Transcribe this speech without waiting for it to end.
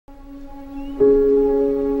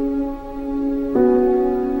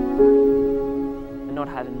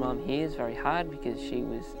having Mum here is very hard because she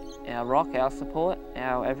was our rock, our support,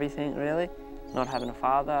 our everything really. Not having a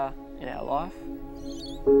father in our life.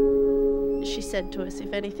 She said to us,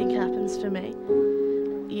 if anything happens to me,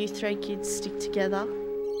 you three kids stick together.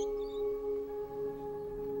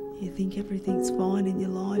 You think everything's fine in your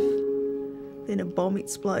life, then a bomb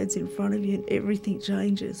explodes in front of you and everything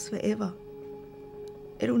changes forever.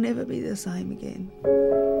 It'll never be the same again.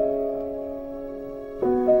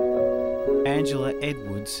 Angela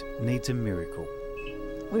Edwards needs a miracle.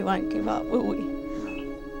 We won't give up, will we?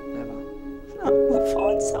 Never. No, we'll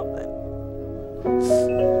find something.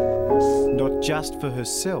 Not just for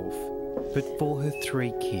herself, but for her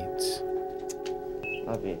 3 kids.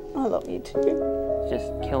 Love you. I love you too. It's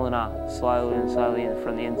just killing her slowly and slowly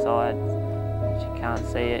from the inside. She can't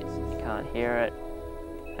see it, you can't hear it,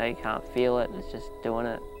 you can't feel it, it's just doing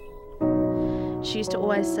it. She used to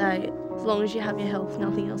always say, as long as you have your health,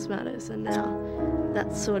 nothing else matters, and now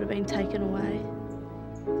that's sort of been taken away.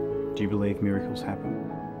 Do you believe miracles happen?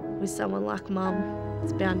 With someone like Mum,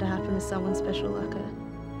 it's bound to happen with someone special like her.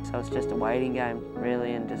 So it's just a waiting game,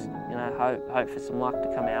 really, and just, you know, hope for some luck to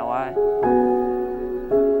come our way.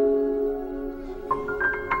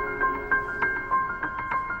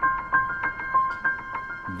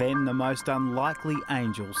 Then the most unlikely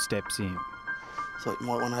angel steps in. Thought you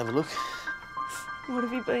might want to have a look. What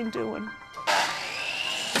have you been doing?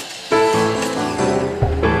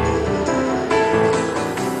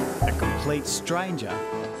 A complete stranger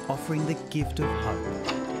offering the gift of hope.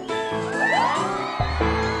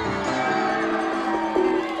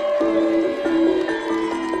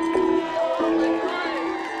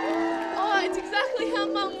 Oh, it's exactly how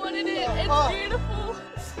Mum wanted it. It's beautiful.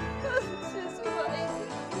 It's just amazing.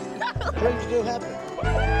 Dreams do happen.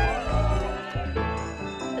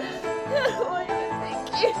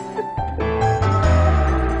 Thank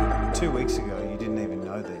you. 2 weeks ago, you didn't even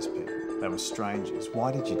know these people. They were strangers.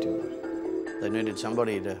 Why did you do it? They needed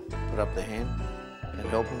somebody to put up their hand and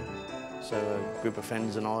help them. So a group of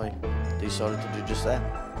friends and I decided to do just that.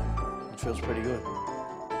 It feels pretty good.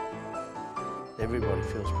 Everybody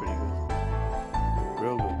feels pretty good.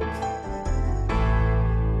 Real good.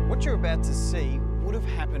 What you're about to see would have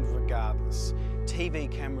happened regardless, TV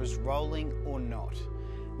cameras rolling or not.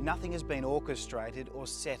 Nothing has been orchestrated or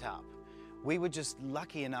set up. We were just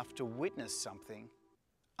lucky enough to witness something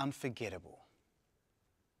unforgettable.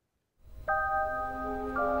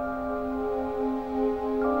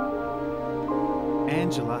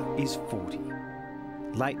 Angela is 40.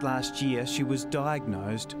 Late last year, she was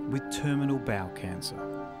diagnosed with terminal bowel cancer.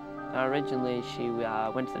 Originally, she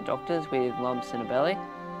went to the doctors with lumps in her belly,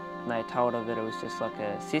 and they told her that it was just like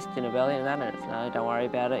a cyst in her belly and that, and it's, no, don't worry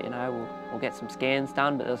about it, you know, we'll get some scans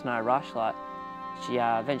done, but there was no rush. Like, she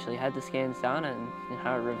eventually had the scans done and, you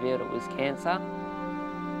know, it revealed it was cancer.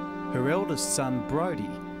 Her eldest son, Brody,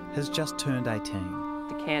 has just turned 18.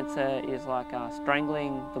 The cancer is like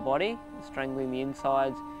strangling the body, strangling the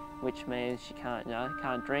insides, which means she can't, you know,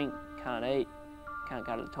 can't drink, can't eat, can't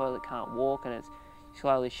go to the toilet, can't walk, and it's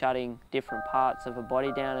slowly shutting different parts of her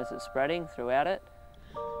body down as it's spreading throughout it.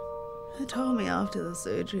 They told me after the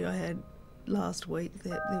surgery I had last week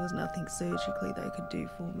that there was nothing surgically they could do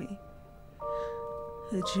for me.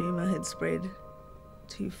 The tumour had spread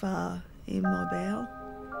too far in my bowel.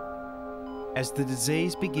 As the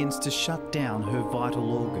disease begins to shut down her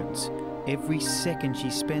vital organs, every second she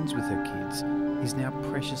spends with her kids is now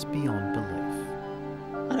precious beyond belief.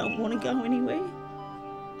 I don't want to go anywhere.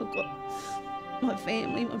 I've got my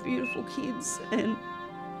family, my beautiful kids, and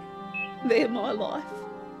they're my life.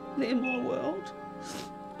 They're my world.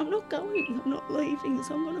 I'm not going, I'm not leaving,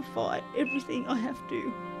 so I'm going to fight everything I have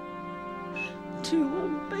to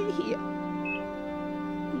be here.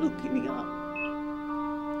 I'm not giving up.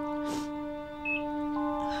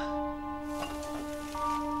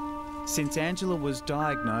 Since Angela was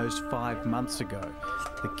diagnosed 5 months ago,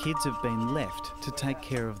 the kids have been left to take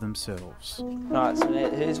care of themselves. Right, so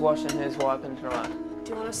who's washing, who's wiping tonight?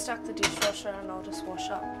 Do you want to stack the dishwasher and I'll just wash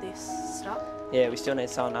up this stuff? Yeah, we still need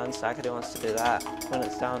someone to unstack it who wants to do that when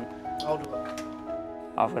it's done. I'll do it.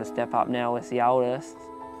 I've got to step up now with the oldest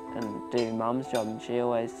and do Mum's job, and she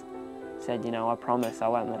always said, you know, I promise I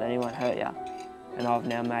won't let anyone hurt you. And I've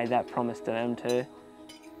now made that promise to them too.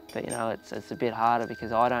 But you know, it's a bit harder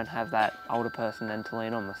because I don't have that older person then to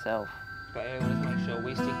lean on myself. But yeah, we'll just make sure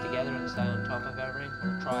we stick together and stay on top of everything.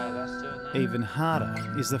 We'll try our best to. Even harder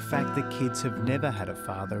is the fact that kids have never had a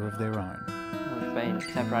father of their own. We've been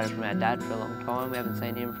separated from our dad for a long time. We haven't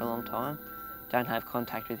seen him for a long time. Don't have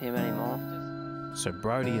contact with him anymore. So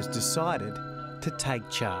Brody has decided to take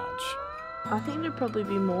charge. I think it'd probably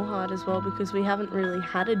be more hard as well because we haven't really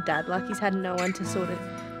had a dad. Like, he's had no one to sort of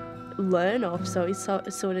learn off, so he's sort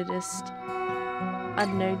of just, I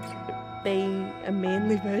don't know, being a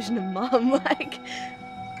manly version of mum. Like,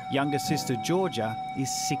 Younger sister Georgia is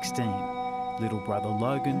 16. Little brother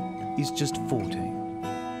Logan is just 14.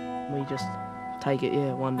 We just take it,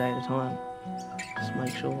 one day at a time. Just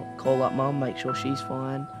make sure, call up mum, make sure she's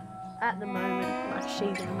fine. at the moment, like,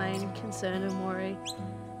 she's our main concern and worry,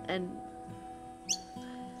 and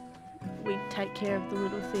we take care of the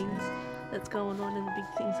little things that's going on, and the big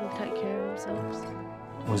things will take care of themselves.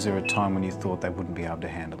 Was there a time when you thought they wouldn't be able to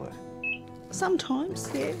handle it? Sometimes,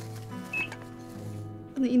 yeah.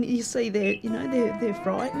 I mean, you see they're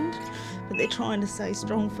frightened, but they're trying to stay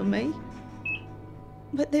strong for me.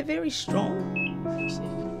 But they're very strong.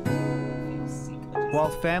 While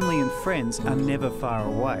family and friends are never far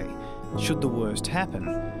away, should the worst happen,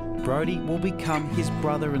 Brodie will become his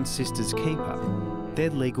brother and sister's keeper, their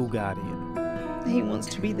legal guardian. He wants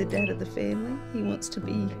to be the dad of the family. He wants to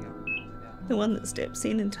be the one that steps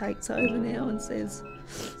in and takes over now and says,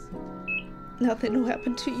 nothing will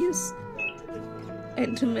happen to you.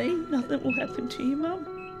 And to me, nothing will happen to you, Mum.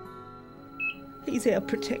 He's our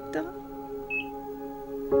protector.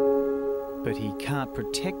 But he can't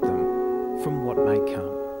protect them from what may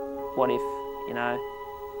come. What if,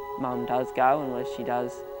 Mum does go, unless she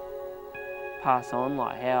does pass on?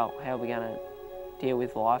 Like, how are we going to deal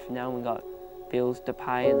with life now? We've got bills to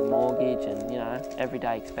pay and the mortgage and,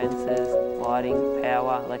 everyday expenses, lighting,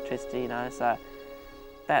 power, electricity, so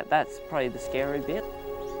that's probably the scary bit.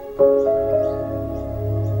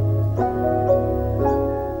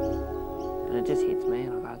 And it just hits me,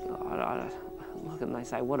 and I look and they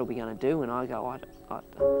say, what are we going to do? And I go, I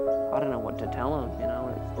don't know what to tell them, and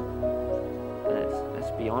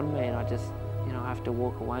it's beyond me, and I just, I have to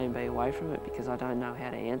walk away and be away from it because I don't know how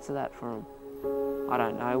to answer that for them. I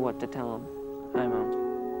don't know what to tell them. Hey, Mum,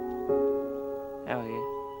 how are you?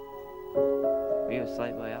 Were you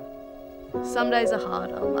asleep, were you? Some days are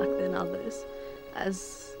harder, than others,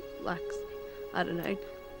 as, I don't know,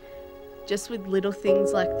 just with little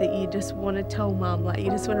things like that you just want to tell Mum, you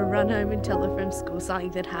just want to run home and tell her from school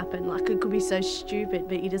something that happened. It could be so stupid,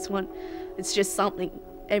 but it's just something.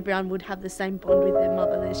 Everyone would have the same bond with their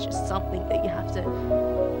mother. There's just something that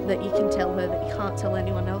that you can tell her that you can't tell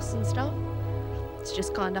anyone else and stuff. It's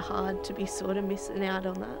just kind of hard to be sort of missing out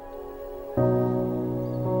on that.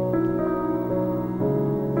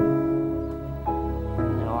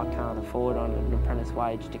 I can't afford on an apprentice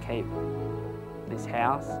wage to keep this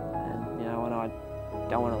house, and and I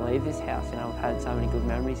don't want to leave this house. We've had so many good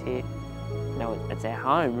memories here. It's our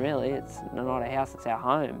home, really. It's not a house, it's our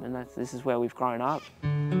home, and this is where we've grown up.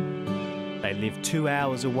 They live 2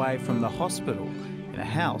 hours away from the hospital in a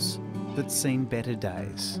house that's seen better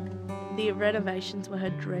days. The renovations were her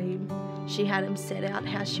dream. She had them set out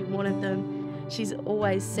how she wanted them. She's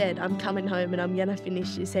always said, I'm coming home and I'm going to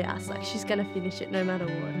finish this house. She's going to finish it no matter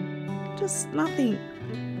what. Just nothing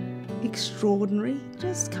extraordinary,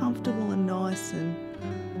 just comfortable and nice and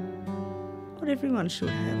what everyone should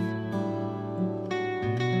have.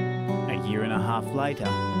 A year and a half later,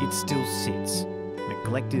 it still sits,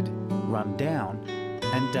 neglected, run down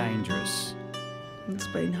and dangerous. It's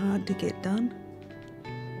been hard to get done,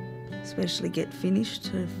 especially get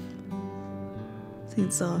finished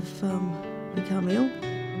since I've become ill.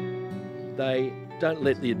 They don't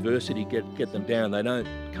let the adversity get them down. They don't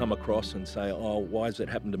come across and say, oh, why has it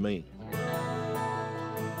happened to me?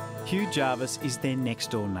 Hugh Jarvis is their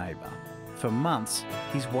next door neighbour. For months,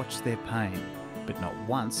 he's watched their pain, but not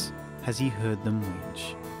once has he heard them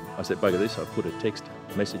whinge. I said, bugger this, I put a text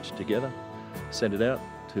message together, sent it out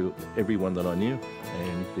to everyone that I knew,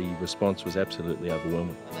 and the response was absolutely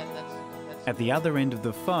overwhelming. At the other end of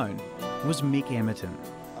the phone was Mick Emerton.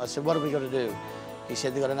 I said, what have we got to do? He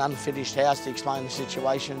said they've got an unfinished house to explain the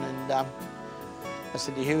situation, and I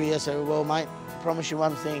said to Hughie, I said, well, mate, I promise you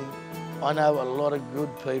one thing, I know a lot of good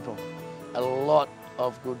people, a lot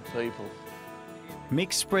of good people.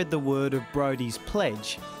 Mick spread the word of Brodie's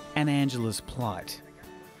pledge and Angela's plight.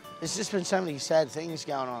 There's just been so many sad things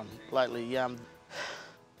going on lately.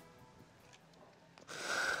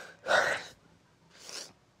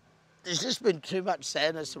 There's just been too much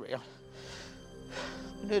sadness around.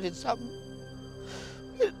 We needed something.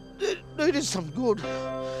 Needed some good.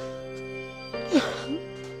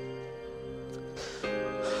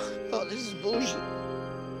 Oh, this is bullshit.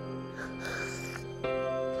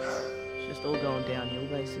 It's just all going downhill,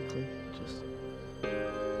 basically.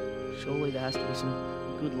 Surely there has to be some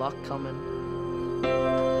good luck coming.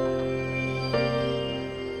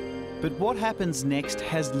 But what happens next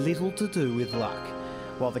has little to do with luck.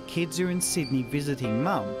 While the kids are in Sydney visiting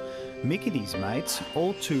Mum, Mick and his mates,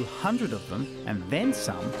 all 200 of them, and then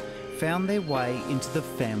some, found their way into the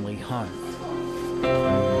family home.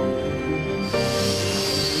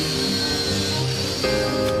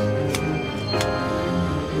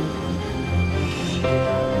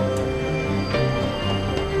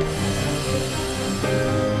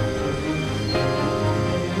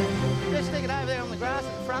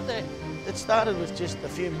 It started with just a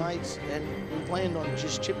few mates, and we planned on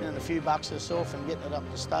just chipping in a few bucks ourselves and getting it up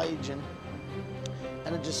the stage, and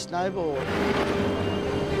it just snowballed.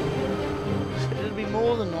 It'll be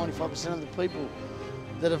more than 95% of the people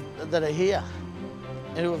that are here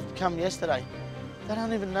and who have come yesterday. They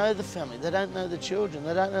don't even know the family, they don't know the children,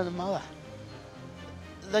 they don't know the mother.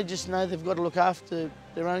 They just know they've got to look after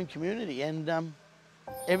their own community, and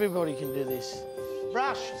everybody can do this.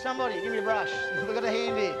 Brush, somebody, give me a brush. We've got a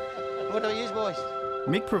hand here. What do I use, boys?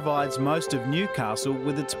 Mick provides most of Newcastle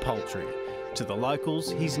with its poultry. To the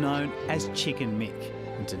locals, he's known as Chicken Mick,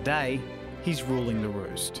 and today, he's ruling the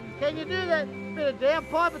roost. Can you do that bit of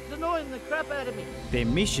downpipe? It's annoying the crap out of me. Their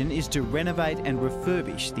mission is to renovate and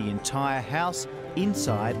refurbish the entire house,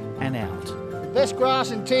 inside and out. Best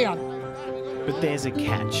grass in town. But there's a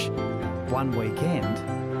catch. One weekend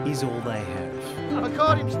is all they have. I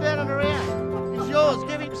caught him standing around. He's yours,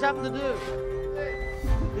 give him something to do.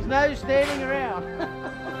 There's no standing around.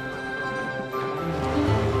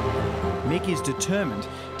 Mick is determined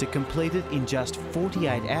to complete it in just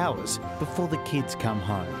 48 hours before the kids come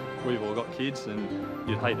home. We've all got kids, and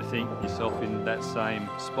you'd hate to think yourself in that same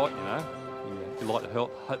spot, you know. You'd like to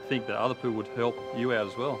think that other people would help you out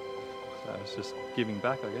as well. So it's just giving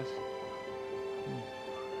back, I guess.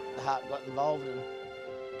 The heart got involved and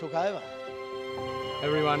took over.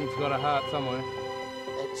 Everyone's got a heart somewhere.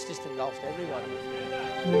 It's just engulfed everybody.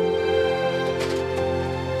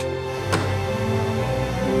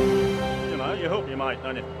 You know, you help your mate,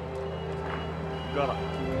 don't you? Got it.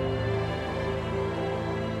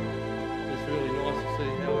 It's really nice to see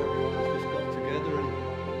how everyone's just got together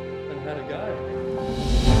and had a go.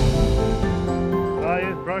 Oh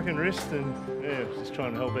yeah, broken wrist, and yeah, just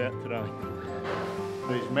trying to help out today.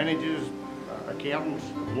 These managers, accountants,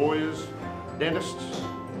 lawyers, dentists,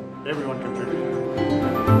 everyone contributed.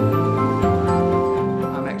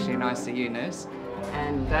 I'm actually an ICU nurse,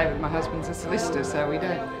 and David, my husband's a solicitor, so we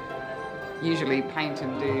don't usually paint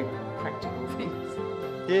and do practical things.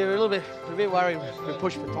 Yeah, we're a bit worried. We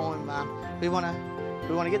push for time. We want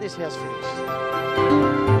to get this house finished.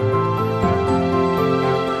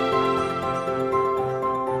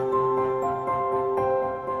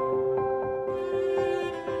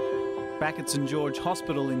 Back at St George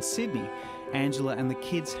Hospital in Sydney, Angela and the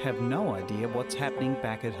kids have no idea what's happening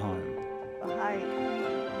back at home. Behave,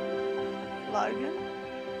 Logan.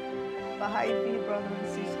 Behave for your brother and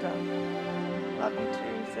sister. Love you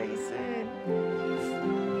too. See you soon.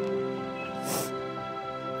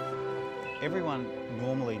 Everyone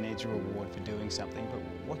normally needs a reward for doing something, but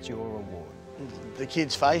what's your reward? The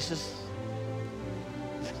kids' faces.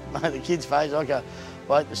 Mate, the kids' faces, I can't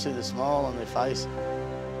wait to see the smile on their face.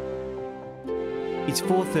 It's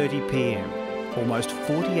 4:30 p.m, almost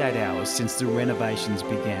 48 hours since the renovations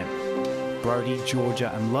began. Brodie,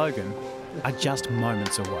 Georgia and Logan are just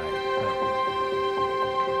moments away.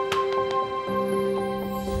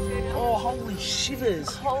 Oh, holy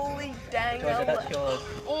shivers. Holy dang. Georgia, that's yours.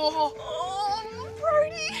 Oh,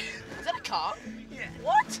 Brodie. Is that a car? Yeah.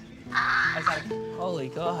 What? I was like, holy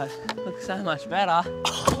God, looks so much better.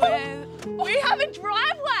 We have a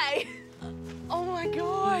driveway. Oh my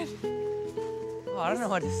God. Oh, I don't know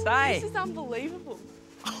what to say. This is unbelievable.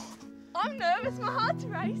 I'm nervous, my heart's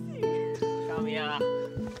racing. Come here.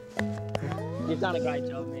 You've done a great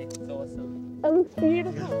job, Mick. It's awesome. It looks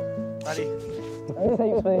beautiful. Buddy,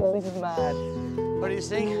 Thanks, Mick. This is mad. what do you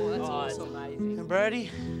think? Oh, it's amazing. And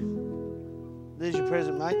Brodie, there's your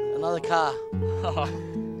present, mate. Another car.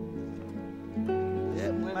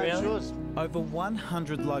 Yeah, mate, it's yours. Over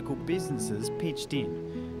 100 local businesses pitched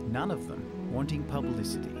in, none of them wanting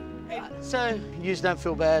publicity. So, you just don't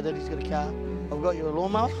feel bad that he's got a car. I've got you a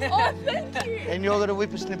lawnmower. Oh, thank you. And you're got a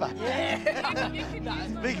whippersnipper.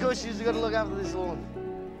 Yeah. Because she's got to look after this lawn.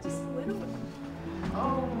 Just a little bit.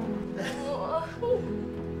 Oh.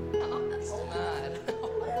 That's mad.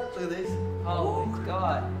 Look at this. Oh,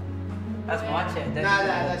 God. That's my chair. No,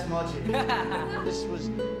 that's my chair. This was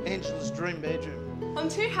Angela's dream bedroom. I'm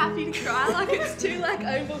too happy to cry, like it's too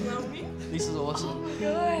overwhelming. This is awesome. Oh my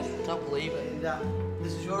God. Can't believe it. And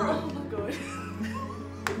this is your Oh room. my God.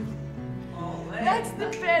 Oh, man. That's the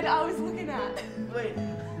bed I was looking at. Wait.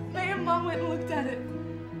 Me and Mum went and looked at it.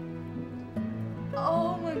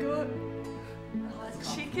 Oh my God. Oh, it's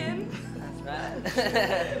chicken. That's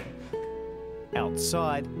right.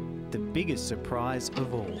 Outside, the biggest surprise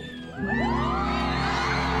of all.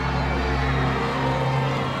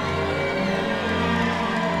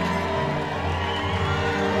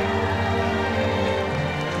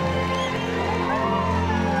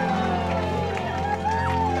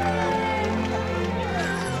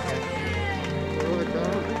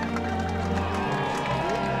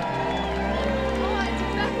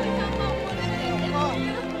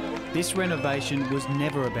 This renovation was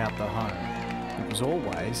never about the home. It was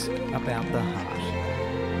always about the heart.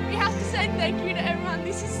 We have to say thank you to everyone.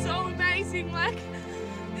 This is so amazing. Like,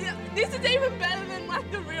 this is even better than like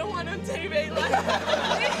the real one on TV. Like,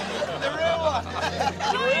 The real one.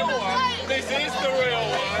 The real one. This is the real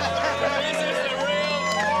one.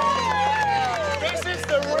 This is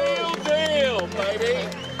the real deal, baby.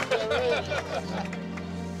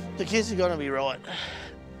 The kids are going to be right.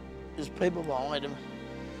 There's people behind them.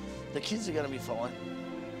 The kids are going to be fine.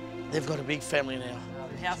 They've got a big family now.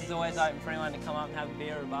 The house is always open for anyone to come up and have a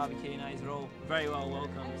beer or a barbecue. You know, you're all very well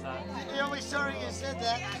welcome. So. You'll be sorry you said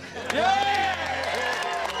that.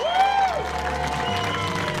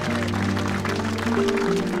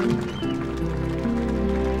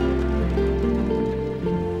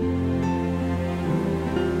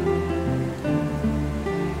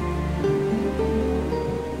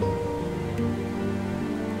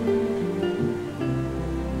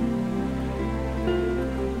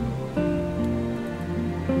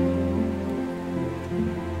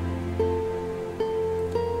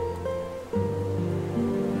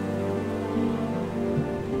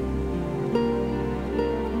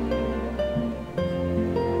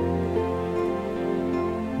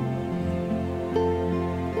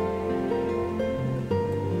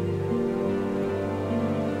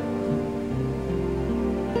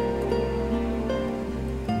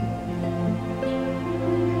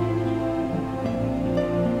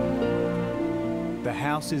 The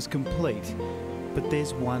house is complete, but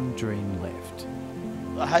there's one dream left.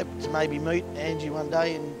 I hope to maybe meet Angie one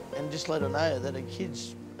day and just let her know that her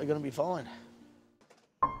kids are going to be fine.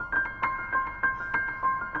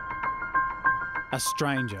 A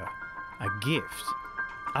stranger, a gift,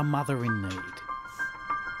 a mother in need.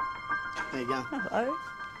 There you go. Hello.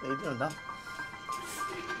 How you doing, Dom?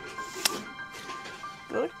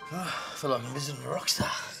 Good. I feel like I'm visiting a rock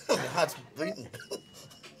star. My heart's beating.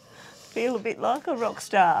 Feel a bit like a rock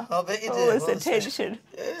star. I bet you do. All this Well, attention.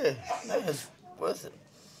 Yeah, no, it's worth it.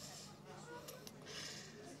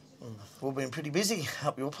 We've been pretty busy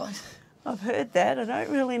up your place. I've heard that. I don't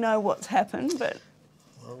really know what's happened, but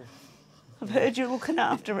I've heard you're looking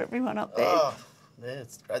after everyone up there. Oh, yeah,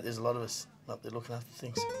 it's great. There's a lot of us up there looking after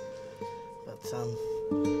things. But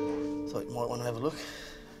thought you might want to have a look.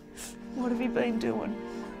 What have you been doing?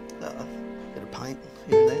 A bit of paint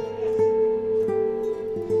here and there.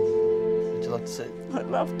 Would you like to see it? I'd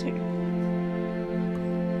love to.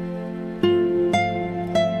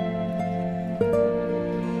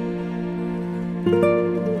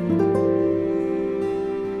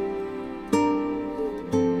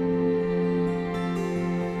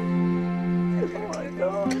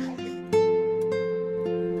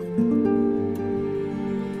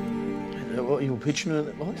 What you were picturing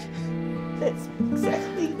it like? That's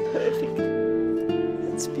exactly perfect.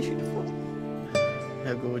 It's beautiful.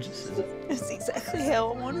 How gorgeous is it? It's exactly how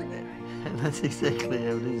I wanted it. And that's exactly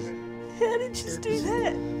how it is. How did you just do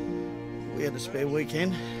that? We had a spare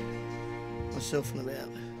weekend. Myself and about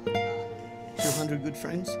 200 good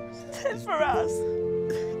friends. That's for us.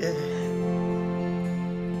 Yeah.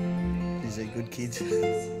 These are good kids.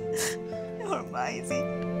 You're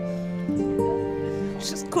amazing.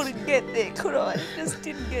 Just couldn't get there, could I? Just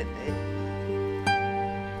didn't get there.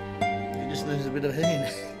 You just lose a bit of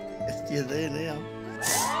hand. You're there now.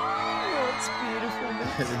 Oh, it's beautiful.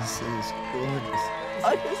 It is gorgeous.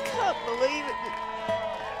 I just can't believe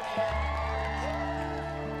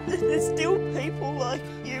it. There's still people like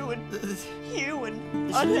you and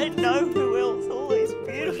I don't know who else. All these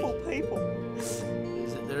beautiful people.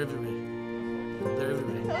 They're everywhere. They're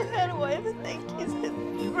everywhere. How do I ever thank you?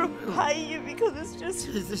 Repay you because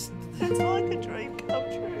it's like a dream come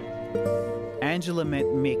true. Angela met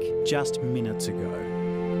Mick just minutes ago.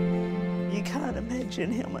 You can't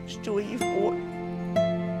imagine how much joy you've brought.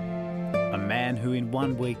 A man who in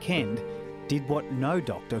one weekend did what no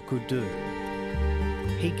doctor could do.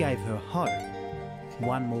 He gave her hope,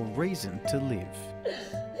 one more reason to live.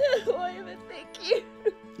 How do I ever thank you?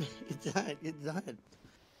 You don't.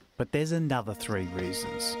 But there's another 3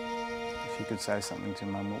 reasons. If you could say something to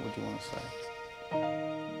Mum, what would you want to say?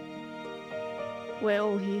 We're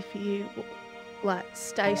all here for you. Like,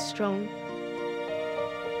 stay strong.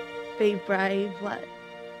 be brave, like,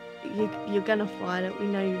 you're gonna fight it, we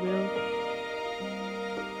know you will.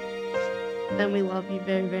 And we love you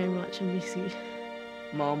very, very much and miss you.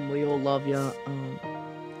 Mum, we all love you.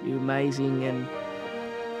 You're amazing and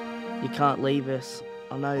you can't leave us.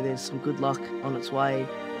 I know there's some good luck on its way.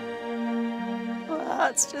 My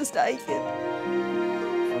heart's just aching.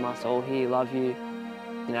 From us all here, love you,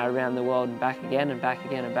 you know, around the world and back again and back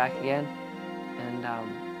again and back again. And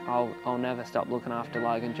I'll never stop looking after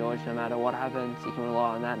Logan George no matter what happens. You can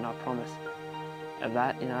rely on that, and I promise of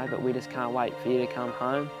that, you know, but we just can't wait for you to come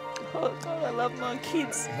home. Oh God, I love my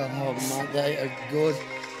kids. Oh, mate, they are good.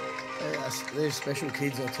 They're special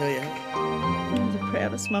kids, I'll tell you. I'm the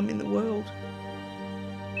proudest mum in the world.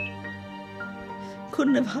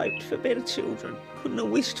 Couldn't have hoped for better children. Couldn't have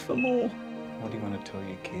wished for more. What do you want to tell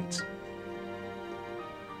your kids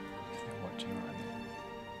if they're watching right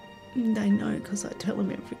now? They know because I tell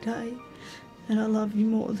them every day. And I love you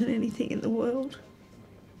more than anything in the world.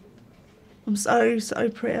 I'm so, so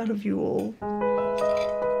proud of you all.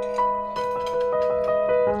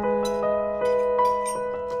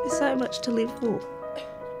 There's so much to live for.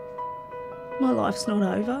 My life's not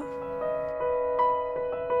over.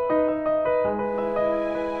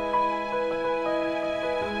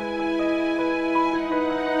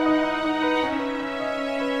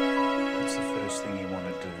 What's the first thing you want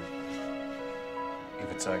to do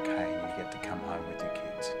if it's okay and you get to come home with your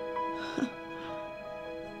kids?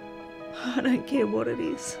 I don't care what it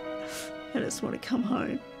is. I just want to come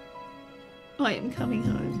home. I am coming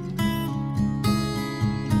home.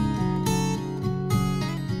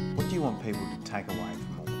 What do you want people to take away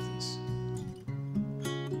from all of this?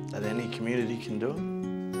 That any community can do it.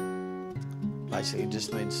 Basically, it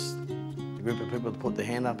just needs a group of people to put their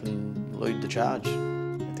hand up and lead the charge.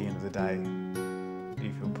 At the end of the day, do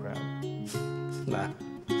you feel proud? Nah.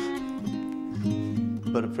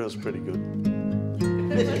 But it feels pretty good.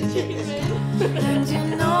 And you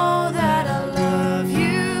know that I